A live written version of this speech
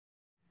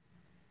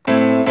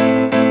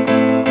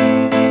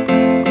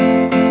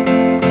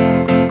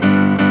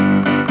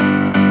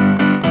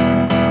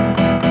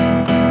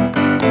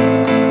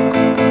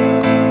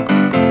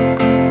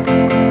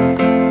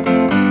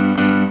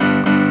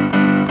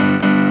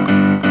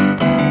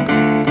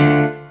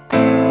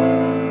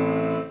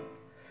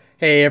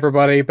Hey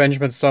everybody,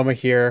 Benjamin Soma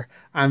here.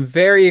 I'm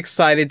very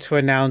excited to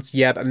announce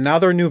yet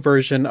another new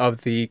version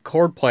of the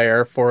chord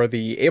player for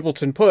the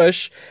Ableton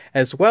Push,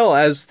 as well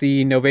as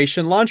the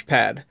Novation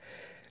Launchpad.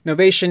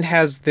 Novation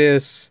has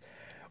this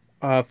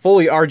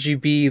fully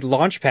RGB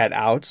Launchpad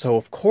out, so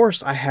of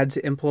course I had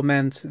to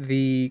implement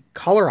the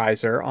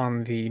colorizer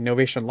on the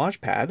Novation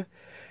Launchpad,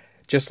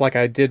 just like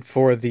I did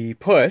for the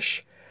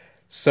Push.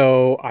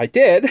 So I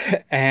did,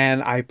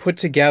 and I put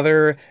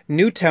together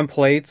new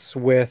templates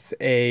with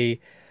a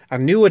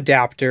new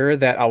adapter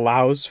that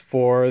allows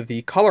for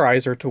the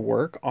colorizer to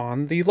work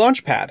on the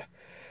Launchpad.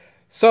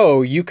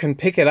 So you can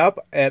pick it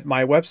up at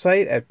my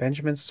website at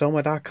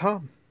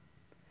benjaminsoma.com.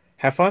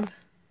 Have fun!